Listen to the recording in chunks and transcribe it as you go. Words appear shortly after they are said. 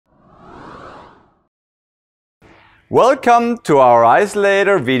Welcome to our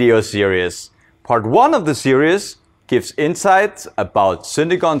Isolator video series. Part 1 of the series gives insights about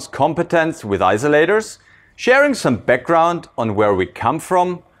Syntegon's competence with isolators, sharing some background on where we come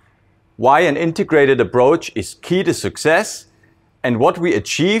from, why an integrated approach is key to success, and what we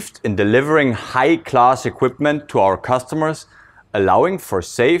achieved in delivering high-class equipment to our customers, allowing for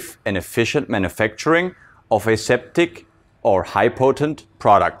safe and efficient manufacturing of aseptic or high-potent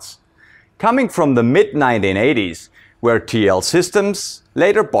products. Coming from the mid-1980s, where TL Systems,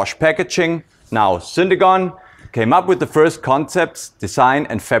 later Bosch Packaging, now Syntegon, came up with the first concepts, design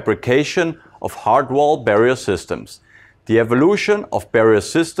and fabrication of hard wall barrier systems. The evolution of barrier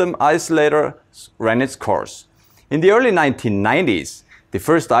system isolators ran its course. In the early 1990s, the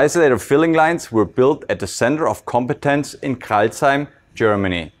first isolator filling lines were built at the center of competence in Crailsheim,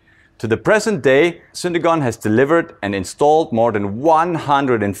 Germany. To the present day, Syntegon has delivered and installed more than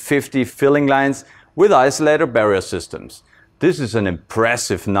 150 filling lines with isolator barrier systems. This is an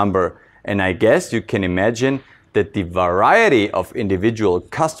impressive number, and I guess you can imagine that the variety of individual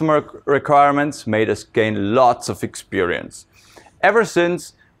customer requirements made us gain lots of experience. Ever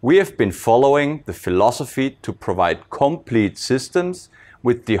since, we have been following the philosophy to provide complete systems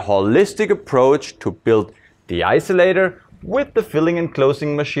with the holistic approach to build the isolator with the filling and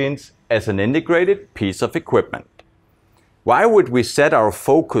closing machines as an integrated piece of equipment. Why would we set our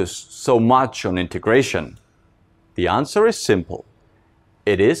focus so much on integration? The answer is simple.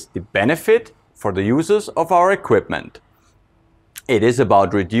 It is the benefit for the users of our equipment. It is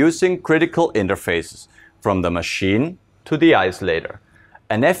about reducing critical interfaces from the machine to the isolator.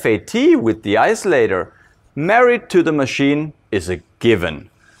 An FAT with the isolator married to the machine is a given.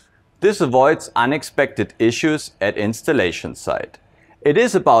 This avoids unexpected issues at installation site. It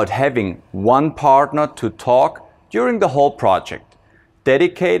is about having one partner to talk during the whole project.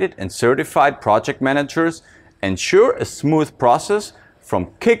 Dedicated and certified project managers ensure a smooth process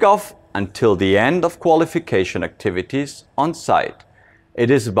from kickoff until the end of qualification activities on site.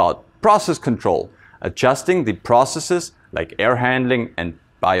 It is about process control, adjusting the processes like air handling and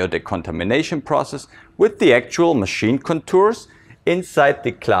biodecontamination process with the actual machine contours inside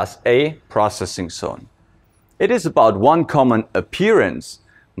the Class A processing zone. It is about one common appearance.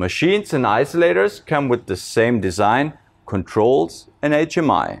 Machines and isolators come with the same design, controls and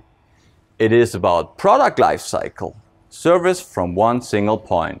HMI. It is about product life cycle, service from one single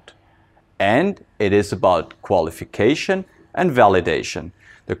point. And it is about qualification and validation.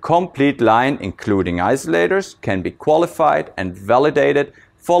 The complete line, including isolators, can be qualified and validated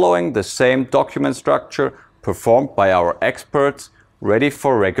following the same document structure performed by our experts, ready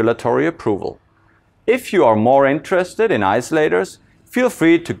for regulatory approval. If you are more interested in isolators, feel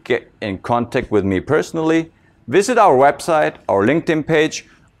free to get in contact with me personally, visit our website, our LinkedIn page,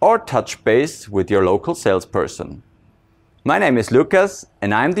 or touch base with your local salesperson. My name is Lukas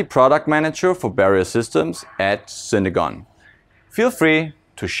and I'm the product manager for barrier systems at Syntegon. Feel free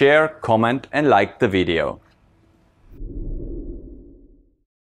to share, comment and like the video.